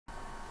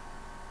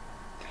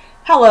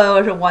Hello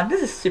everyone,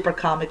 this is Super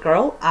Comic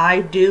Girl. I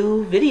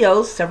do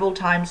videos several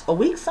times a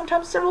week,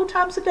 sometimes several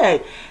times a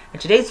day. In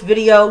today's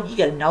video, you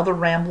get another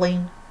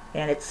rambling,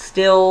 and it's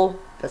still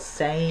the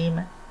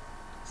same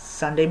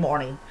Sunday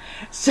morning.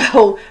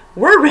 So,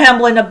 we're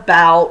rambling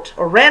about,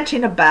 or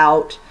ranting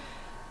about,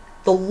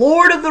 The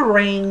Lord of the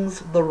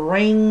Rings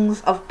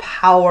of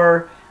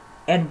Power,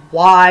 and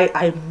why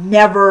I'm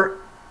never,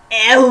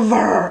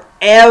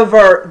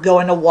 ever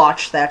going to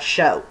watch that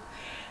show.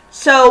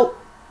 So,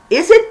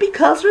 is it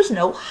because there's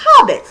no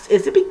hobbits?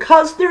 Is it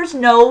because there's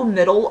no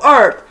Middle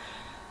Earth?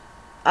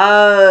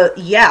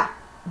 Yeah,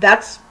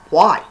 that's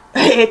why.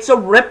 It's a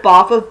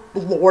ripoff of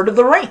Lord of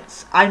the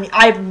Rings. I mean,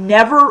 I've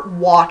never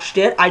watched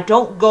it. I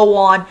don't go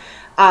on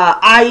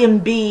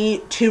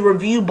IMDb to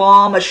review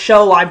bomb a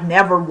show I've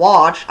never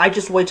watched. I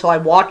just wait till I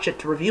watch it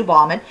to review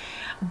bomb it.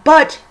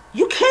 But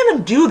you can't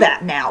even do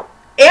that now.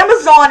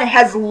 Amazon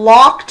has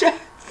locked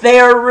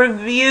their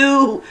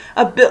review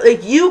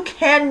ability. You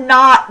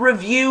cannot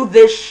review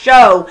this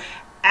show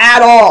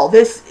at all.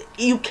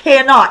 You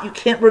cannot. You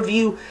can't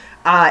review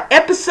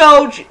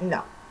episodes.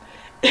 No.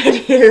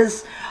 It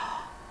is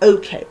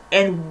okay.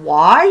 And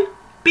why?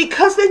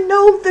 Because they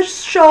know the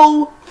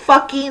show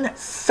fucking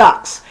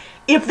sucks.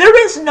 If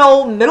there is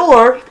no Middle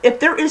Earth, if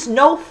there is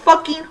no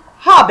fucking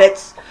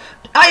hobbits,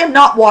 I am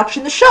not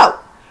watching the show.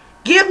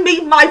 Give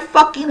me my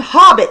fucking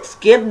hobbits.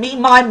 Give me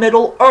my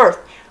Middle Earth.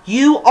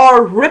 You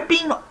are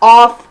ripping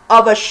off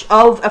of a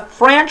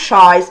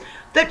franchise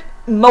that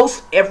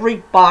most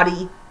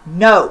everybody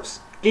knows.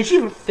 Did you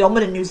even film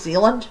it in New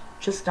Zealand?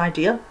 Just an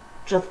idea.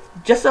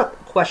 Just a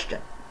question.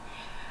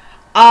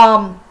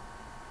 So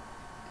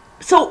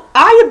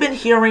I have been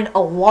hearing a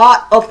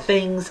lot of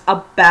things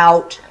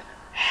about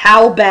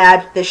how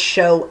bad this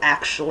show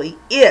actually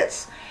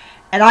is.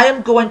 And I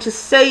am going to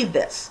say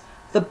this.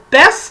 The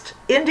best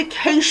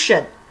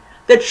indication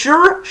that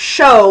your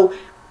show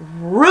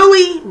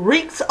really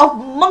reeks of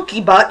monkey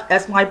butt,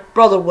 as my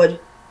brother would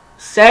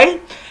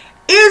say,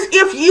 is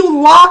if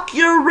you lock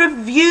your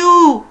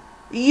review.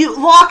 You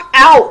lock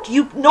out.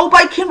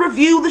 Nobody can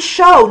review the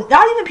show.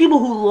 Not even people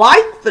who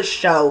like the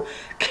show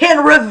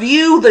can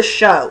review the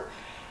show.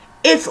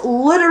 It's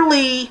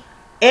literally,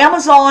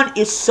 Amazon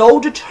is so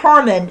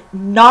determined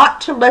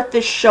not to let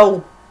this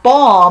show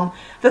bomb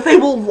that they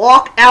will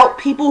lock out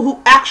people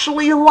who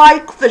actually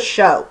like the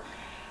show.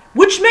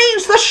 Which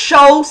means the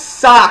show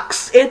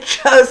sucks. They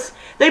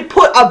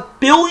put $1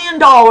 billion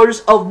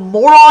of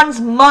morons'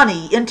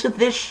 money into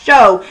this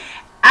show,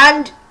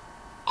 and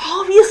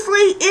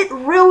obviously it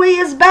really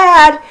is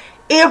bad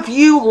if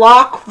you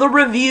lock the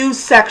review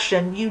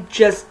section. You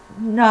just,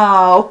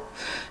 no.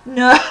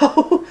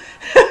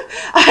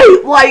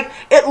 I, like,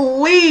 at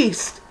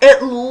least,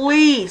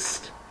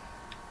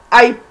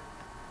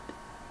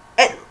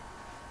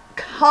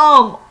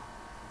 come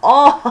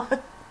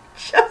on,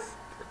 just,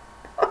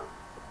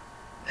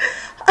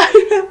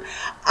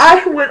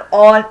 I went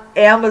on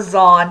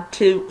Amazon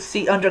to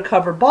see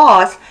Undercover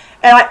Boss,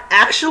 and I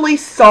actually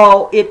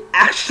saw it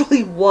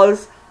actually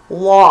was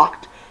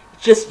locked.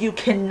 Just, you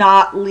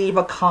cannot leave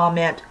a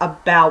comment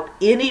about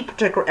any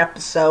particular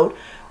episode,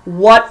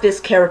 what this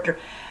character.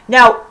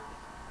 Now,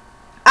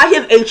 I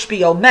have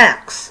HBO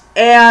Max,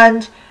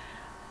 and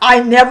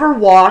I never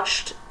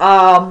watched,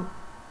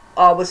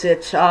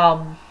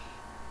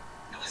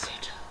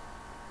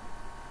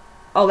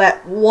 Oh,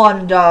 that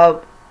one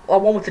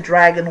with the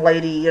dragon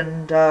lady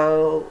and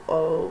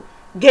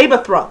Game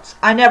of Thrones.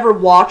 I never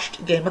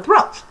watched Game of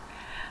Thrones.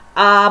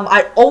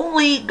 I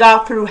only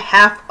got through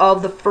half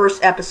of the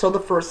first episode, the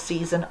first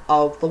season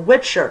of The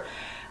Witcher.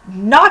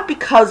 Not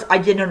because I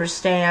didn't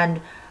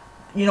understand,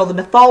 the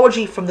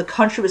mythology from the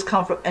country was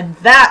coming from, and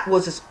that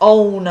was its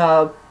own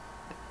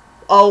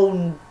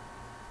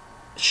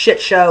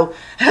shit show.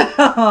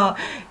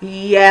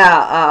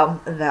 Yeah,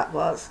 that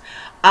was.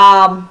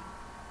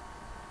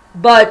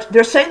 But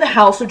they're saying the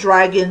House of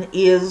Dragon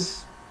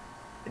is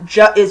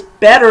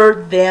better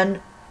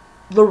than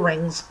the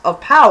Rings of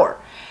Power.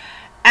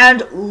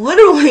 And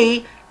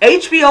literally,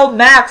 HBO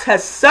Max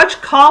has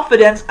such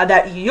confidence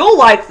that you'll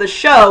like the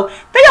show,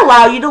 they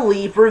allow you to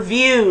leave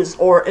reviews.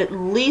 Or at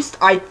least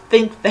I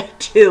think they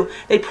do.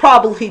 They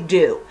probably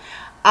do.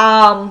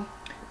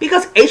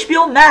 Because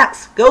HBO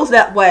Max goes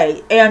that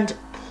way. And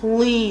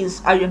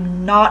please, I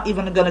am not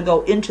even going to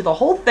go into the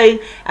whole thing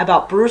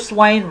about Bruce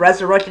Wayne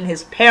resurrecting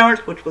his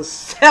parents, which was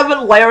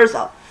 7 layers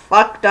of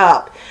fucked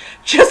up.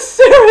 Just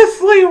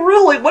seriously,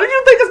 really, what do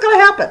you think is going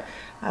to happen?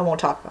 I won't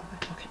talk about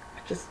that. Okay,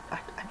 I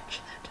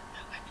mentioned that.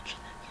 I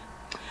mentioned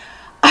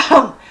that,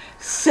 yeah.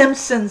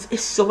 Simpsons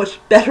is so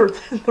much better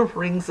than the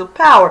Rings of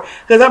Power,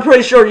 because I'm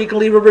pretty sure you can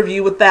leave a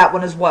review with that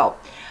one as well.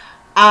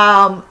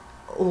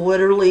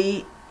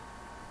 Literally,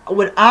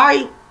 when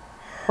I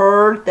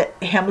heard that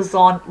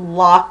Amazon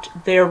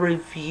locked their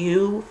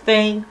review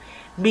thing,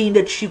 meaning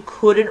that you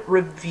couldn't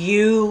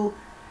review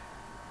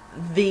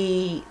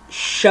the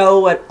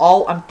show at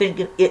all, I'm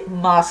thinking it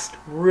must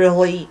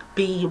really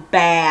be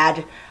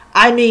bad.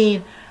 I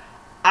mean,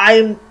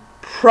 I'm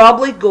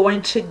probably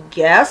going to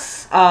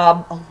guess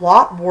a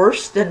lot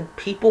worse than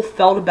people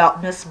felt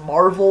about Miss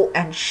Marvel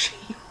and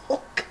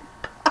She-Hulk.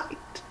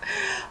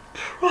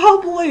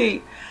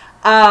 Probably.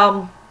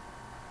 And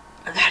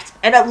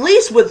at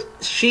least with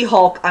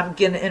She-Hulk, I'm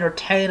getting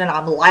entertained and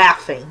I'm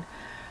laughing.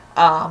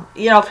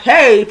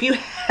 If you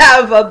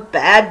have a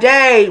bad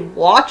day,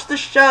 watch the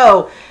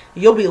show.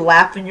 You'll be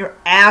laughing your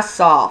ass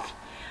off.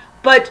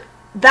 But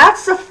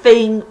that's the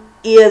thing,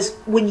 is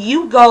when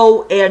you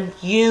go and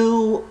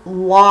you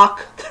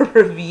lock the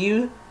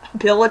review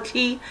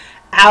ability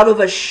out of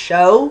a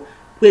show,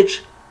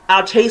 which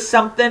I'll tell you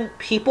something,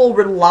 people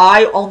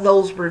rely on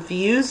those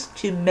reviews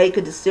to make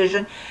a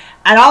decision.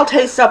 And I'll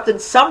tell you something,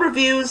 some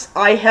reviews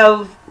I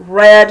have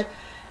read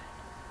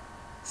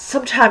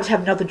sometimes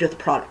have nothing to do with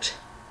the product,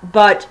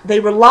 but they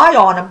rely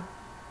on them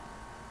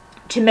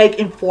to make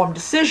informed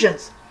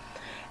decisions.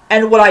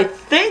 And what I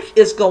think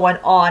is going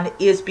on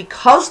is,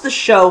 because the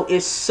show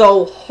is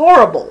so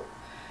horrible,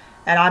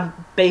 and I'm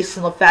based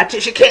on the fact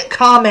that you can't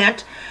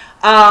comment,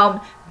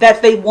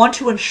 that they want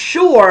to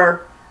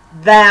ensure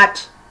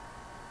that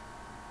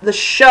the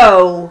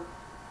show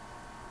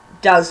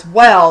does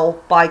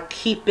well by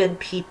keeping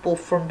people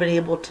from being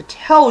able to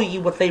tell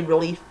you what they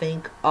really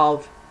think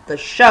of the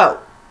show.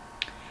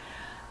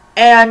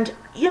 And,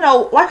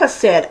 like I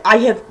said, I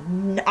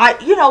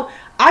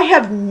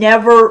have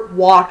never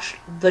watched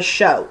the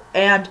show,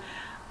 and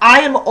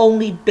I am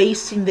only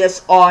basing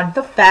this on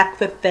the fact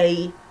that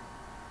they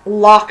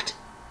locked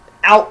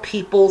out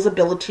people's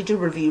ability to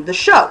review the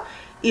show.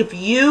 If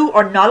you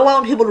are not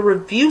allowing people to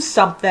review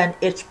something,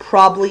 it's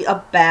probably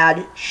a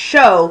bad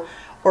show,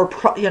 or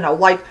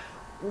like,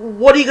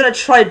 what are you going to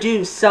try to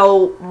do?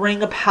 Sell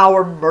Ring of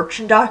Power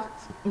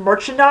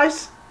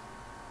merchandise?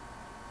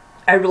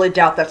 I really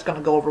doubt that's going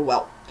to go over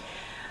well.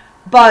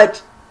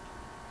 But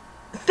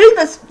thing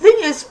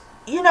is,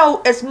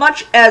 as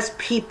much as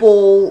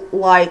people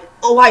like,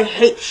 oh, I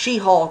hate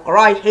She-Hulk, or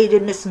I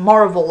hated Miss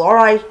Marvel, or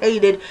I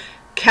hated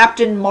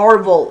Captain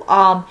Marvel,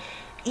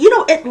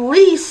 at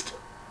least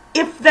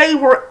if they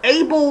were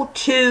able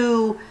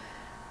to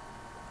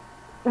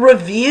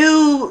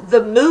review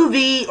the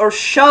movie or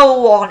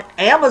show on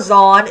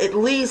Amazon, at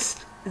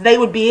least they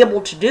would be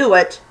able to do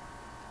it.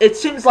 It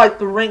seems like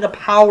the Ring of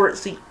Power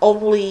is the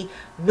only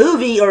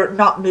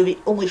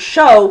only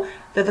show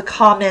that the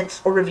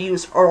comments or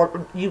reviews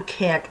are, you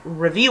can't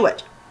review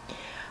it.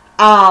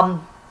 Like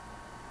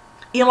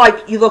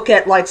you look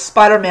at like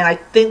Spider-Man, I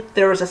think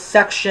there's a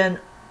section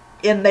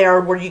in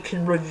there where you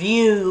can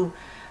review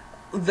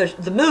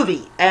the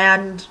movie,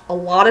 and a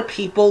lot of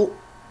people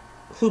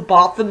who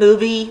bought the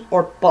movie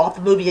or bought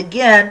the movie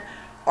again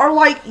are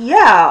like,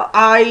 yeah,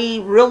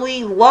 I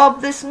really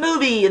love this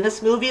movie, and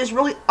this movie is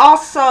really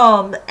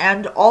awesome,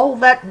 and all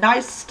that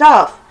nice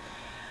stuff.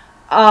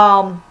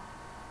 And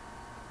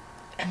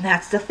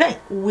that's the thing.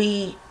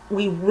 We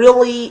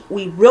really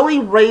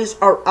raised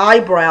our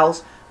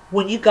eyebrows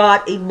when you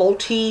got a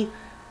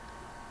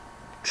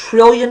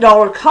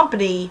multi-trillion-dollar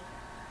company,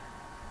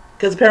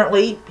 because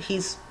apparently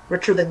he's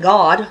richer than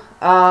God,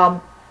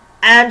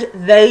 and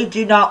they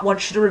do not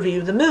want you to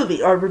review the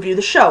movie or review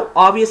the show.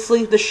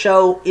 Obviously, the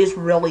show is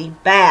really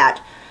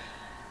bad.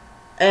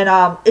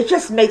 And it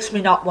just makes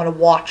me not want to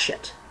watch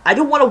it. I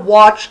don't want to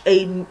watch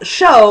a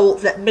show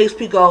that makes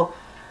me go,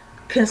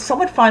 can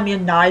someone find me a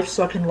knife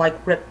so I can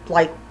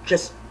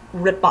just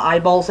rip my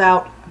eyeballs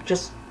out?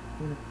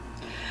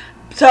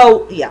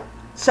 So, yeah.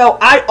 So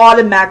I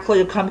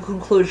automatically come to the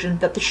conclusion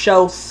that the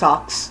show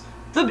sucks.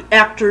 The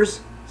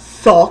actors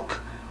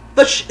suck.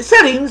 The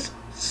settings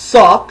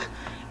suck.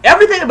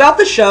 Everything about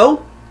the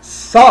show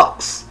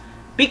sucks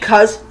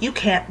because you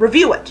can't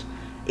review it.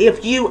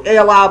 If you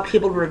allow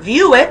people to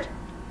review it,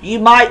 you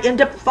might end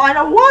up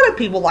finding a lot of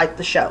people like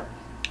the show,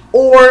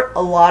 or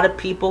a lot of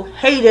people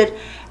hate it,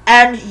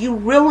 and you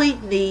really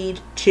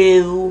need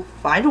to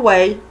find a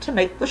way to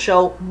make the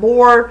show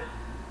more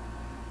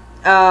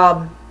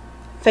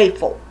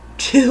faithful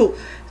to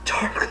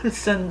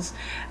Torkinson's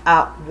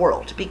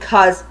world,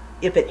 because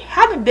if it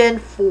hadn't been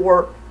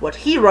for what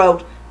he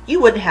wrote, you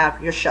wouldn't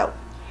have your show.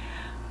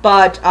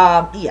 But,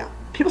 yeah.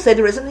 People say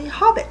there isn't any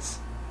hobbits.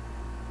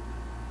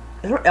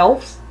 Are there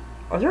elves?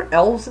 Are there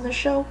elves in the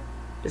show?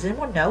 Does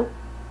anyone know?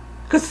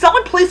 Could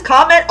someone please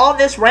comment on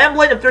this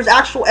rambling if there's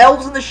actual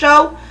elves in the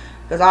show?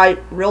 Because I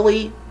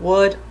really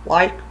would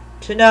like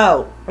to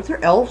know. Are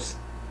there elves?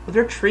 Are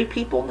there tree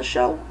people in the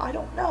show? I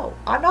don't know.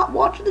 I'm not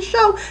watching the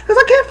show because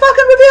I can't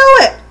fucking review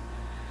it.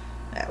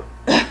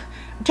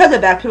 Until that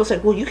back, people say,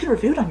 well, you can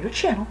review it on your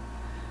channel.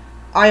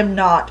 I am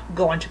not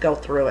going to go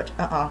through it.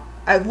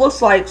 It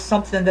looks like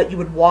something that you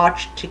would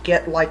watch to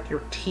get, like,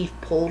 your teeth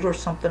pulled or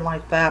something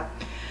like that.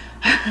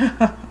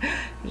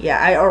 Yeah,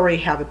 I already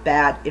have a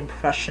bad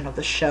impression of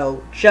the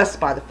show just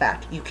by the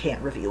fact you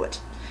can't review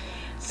it.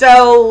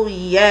 So,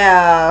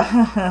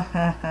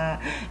 yeah.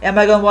 Am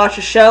I going to watch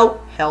the show?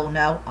 Hell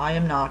no, I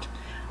am not.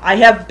 I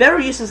have better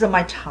uses of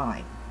my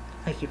time.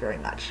 Thank you very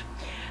much.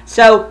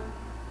 So,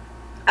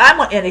 I'm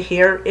going to end it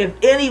here. If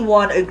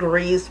anyone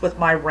agrees with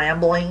my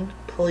rambling,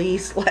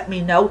 please let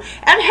me know.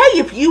 And hey,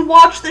 if you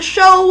watched the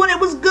show and it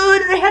was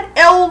good and it had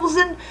elves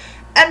and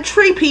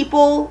tree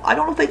people, I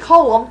don't know if they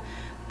call them,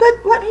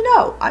 but let me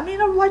know. I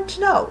mean, I would like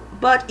to know.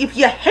 But if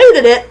you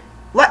hated it,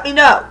 let me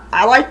know.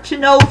 I like to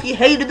know if you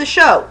hated the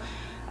show,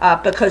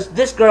 because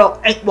this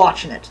girl ain't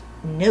watching it.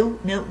 No,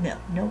 no, no,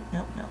 no,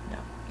 no, no, no.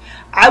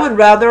 I would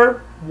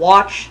rather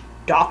watch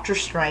Doctor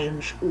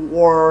Strange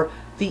or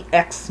the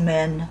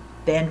X-Men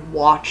than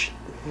watch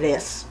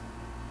this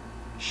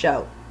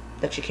show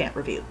that you can't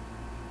review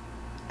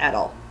at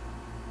all.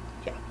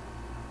 Yeah.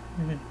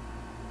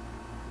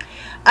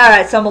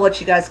 Alright, so I'm gonna let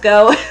you guys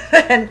go.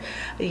 And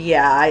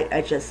yeah,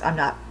 I'm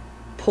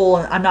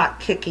not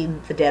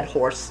kicking the dead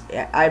horse.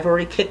 I've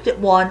already kicked it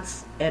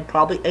once and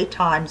probably 8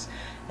 times,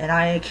 and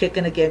I ain't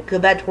kicking again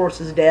because that horse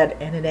is dead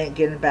and it ain't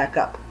getting back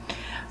up.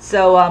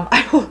 So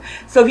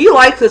so if you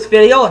like this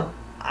video,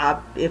 and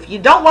if you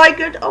don't like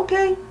it,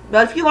 okay,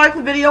 but if you like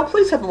the video,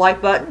 please hit the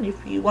like button.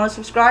 If you want to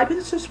subscribe, hit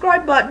the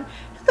subscribe button,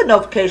 hit the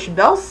notification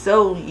bell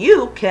so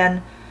you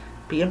can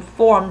be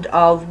informed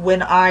of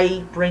when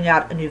I bring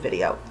out a new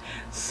video.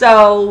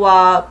 So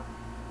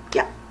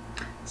yeah,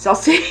 so I'll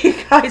see you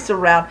guys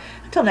around.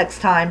 Until next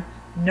time,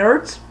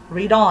 nerds,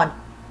 read on.